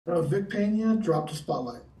Vic Pena dropped the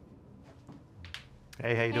spotlight.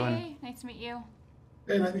 Hey, how you doing? Hey, nice to meet you.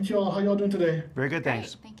 Hey, nice to meet you all. How y'all doing today? Very good, Great,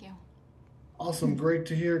 thanks. thank you. Awesome. Great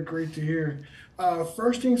to hear. Great to hear.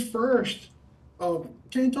 First things first. Can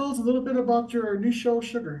you tell us a little bit about your new show,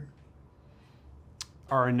 Sugar?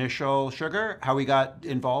 Our initial sugar, how we got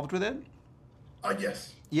involved with it?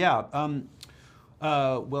 Yes. Yeah. Mark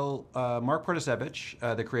Protasevich,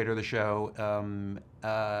 the creator of the show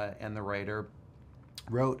and the writer,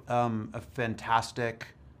 wrote a fantastic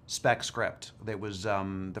spec script that was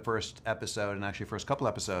the first episode and actually first couple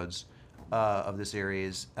episodes of the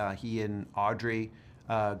series. He and Audrey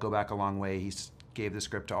go back a long way. Gave the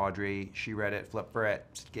script to Audrey. She read it, flipped for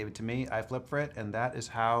it, gave it to me. I flipped for it, and that is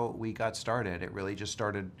how we got started. It really just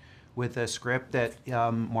started with a script that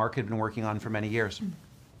Mark had been working on for many years.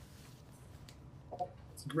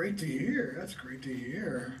 It's great to hear. That's great to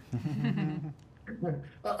hear.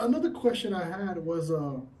 Another question I had was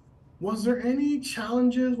there any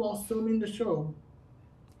challenges while filming the show?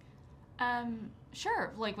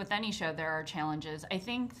 Sure, like with any show, there are challenges. I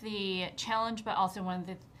think the challenge, but also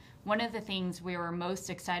one of the things we were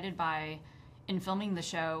most excited by in filming the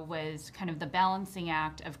show was kind of the balancing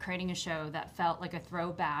act of creating a show that felt like a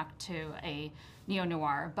throwback to a neo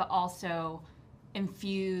noir, but also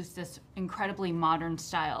infused this incredibly modern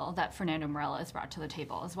style that Fernando Morales brought to the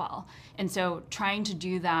table as well. And so trying to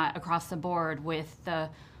do that across the board with the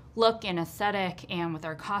look and aesthetic and with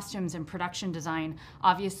our costumes and production design,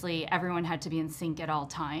 obviously everyone had to be in sync at all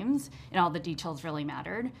times and all the details really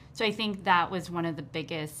mattered. So I think that was one of the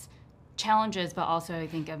biggest challenges, but also I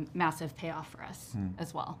think a massive payoff for us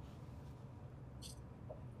as well.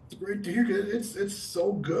 It's great to hear 'cause it's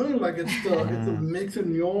so good. Like it's a mix of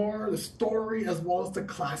noir, the story, as well as the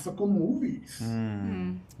classical movies.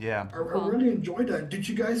 Yeah. I Cool. really enjoyed that. Did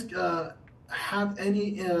you guys have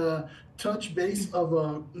any touch base of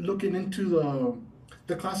looking into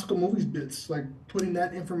the classical movies bits, like putting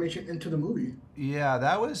that information into the movie? Yeah,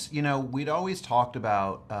 that was, we'd always talked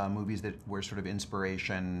about movies that were sort of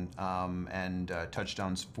inspiration and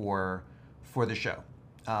touchstones for the show.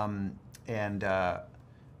 And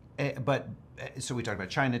but so we talked about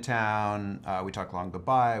Chinatown, we talked Long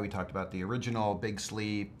Goodbye, we talked about the original Big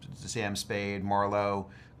Sleep, Sam Spade, Marlowe,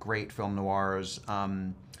 great film noirs.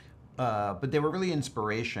 But they were really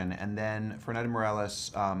inspiration. And then Fernando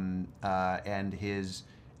Morales and his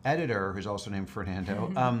editor, who's also named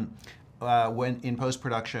Fernando, when in post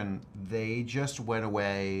production, they just went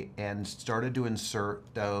away and started to insert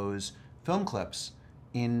those film clips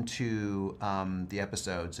into the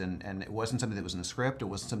episodes, and it wasn't something that was in the script. It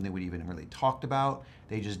wasn't something we even really talked about.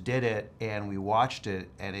 They just did it, and we watched it,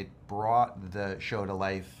 and it brought the show to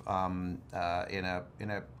life in a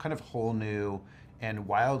kind of whole new and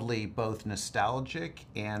wildly both nostalgic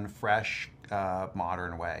and fresh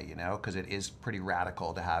modern way. Because it is pretty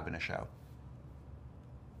radical to have in a show.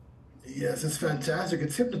 Yes, it's fantastic.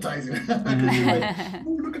 It's hypnotizing because you're like,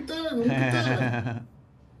 "Ooh, look at that! Look at that!"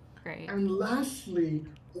 Great. And lastly,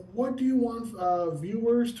 what do you want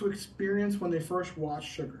viewers to experience when they first watch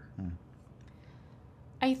Sugar?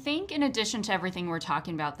 I think in addition to everything we're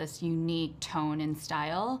talking about, this unique tone and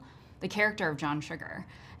style, the character of John Sugar,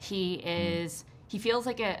 he feels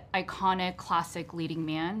like an iconic classic leading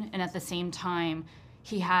man, and at the same time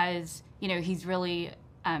he has, he's really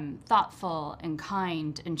thoughtful and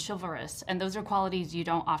kind and chivalrous, and those are qualities you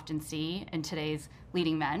don't often see in today's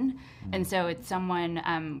leading men. And so it's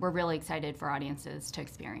someone we're really excited for audiences to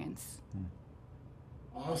experience.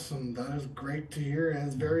 Awesome. That is great to hear, and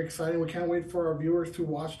it's very exciting. We can't wait for our viewers to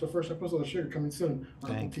watch the first episode of Sugar coming soon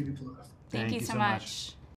on Apple Thank, TV Plus. Thank thank you you so so much. much.